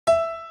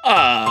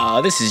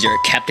This is your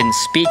captain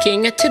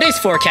speaking. Today's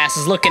forecast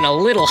is looking a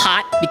little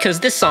hot because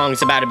this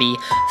song's about to be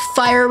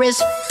fire as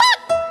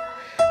fuck.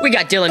 We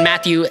got Dylan,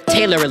 Matthew,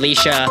 Taylor,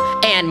 Alesia,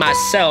 and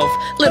myself,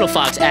 Little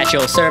Fox at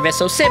your service.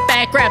 So sit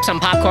back, grab some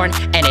popcorn,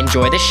 and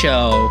enjoy the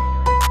show.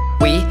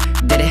 We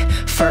did it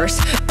first.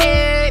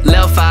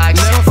 Lil Fox,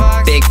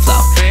 big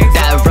flow.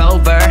 That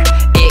Rover,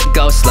 it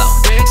goes slow.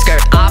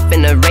 Skirt off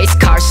in a race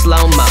car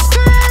slow-mo.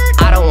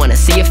 I don't wanna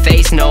see your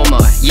face no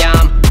more. Yeah,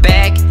 I'm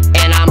back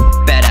and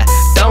I'm better.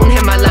 Don't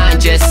hit my line,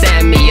 just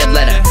send me a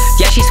letter.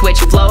 Yeah, she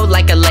switched flow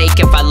like a lake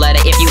if I let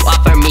her. If you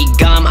offer me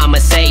gum, I'ma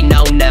say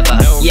no, never.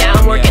 Yeah,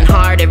 I'm working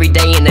hard every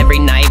day and every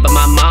night, but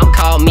my mom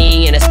called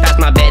me and it's past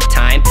my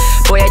bedtime.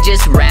 Boy, I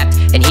just rapped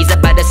and he's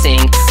about to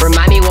sing.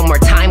 Remind me one more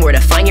time where to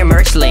find your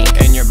merch link.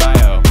 In your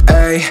bio.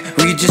 Ay,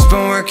 we just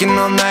been working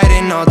all night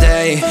and all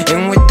day,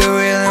 and with the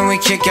real and we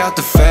kick out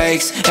the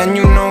fakes. And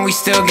you know we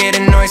still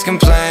getting noise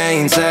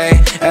complaints. Ay,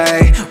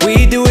 ay,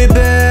 we do it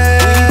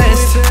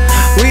best.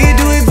 We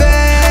do it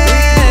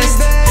best.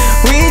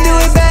 We do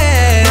it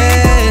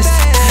best.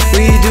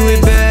 We do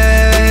it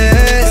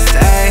best.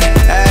 Ay,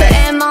 ay. The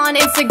M on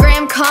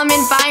Instagram, come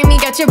and find me.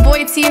 Got your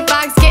boy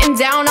T-Fox getting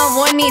down on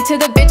one knee. To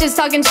the bitches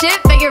talking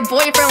shit, bet your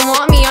boyfriend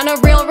want me on a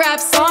real rap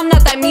song,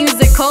 not that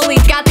musical-y.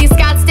 Got these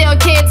Scottsdale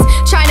kids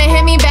trying to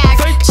hit me back,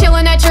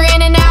 chilling at your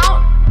in and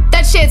out.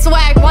 That shit's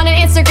whack. Want an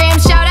Instagram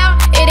shout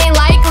out? It ain't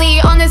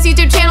likely. On this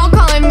YouTube channel,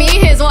 calling me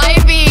his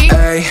wifey.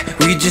 Ay,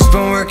 we just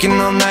been working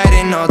all night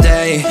and all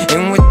day,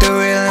 and with the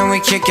real and we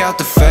kick out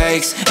the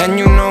fakes. And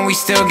you know we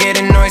still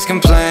getting noise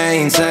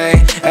complaints.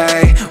 Ay,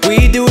 ay,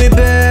 we do it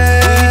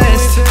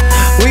best.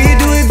 We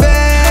do it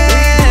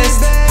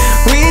best.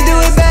 We do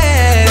it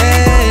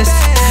best.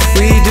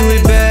 We do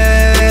it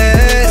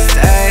best.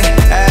 Ay,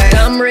 ay.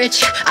 I'm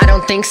rich? I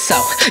don't think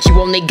so. You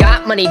only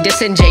got money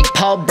dissing Jake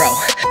Paul, bro.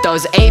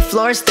 Those 8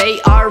 floors,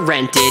 they are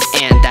rented,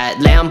 and that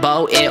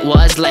Lambo, it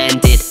was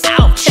landed.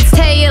 Ouch! It's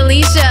Tay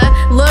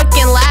Alesia,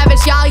 looking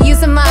lavish. Y'all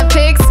using my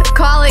pics,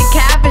 call it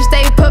catfish.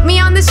 They put me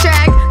on this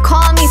track,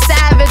 call me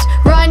savage.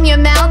 Run your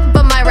mouth,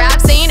 but my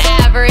raps ain't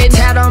average.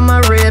 Tat on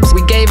my ribs,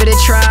 we gave it a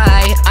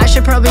try. I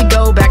should probably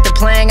go back to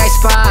playing I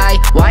Spy.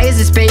 Why is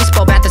this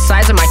baseball bat the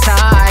size of my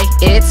tie?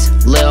 It's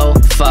Lil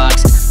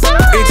Fox.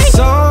 It's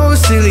so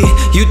silly,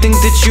 you think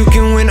that you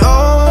can win,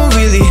 oh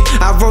really?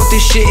 I wrote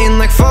this shit in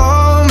like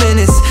 4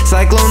 minutes.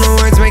 Cyclone of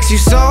words makes you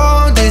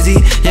so dizzy,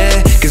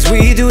 yeah. Cause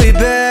we do it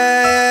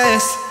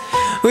best.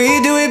 We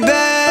do it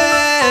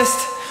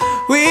best.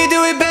 We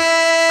do it best.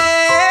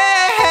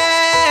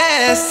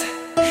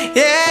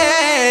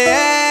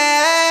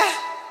 Yeah.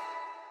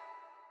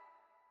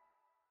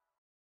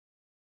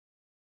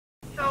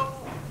 So,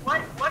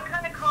 what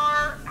kind of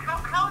car,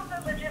 how's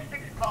the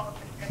logistics policy?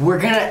 We're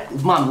gonna,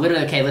 Mom,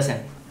 literally, okay,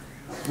 listen.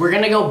 We're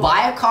gonna go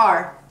buy a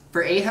car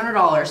for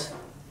 $800,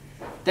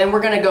 then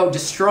we're gonna go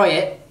destroy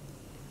it,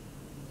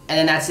 and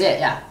then that's it,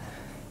 yeah.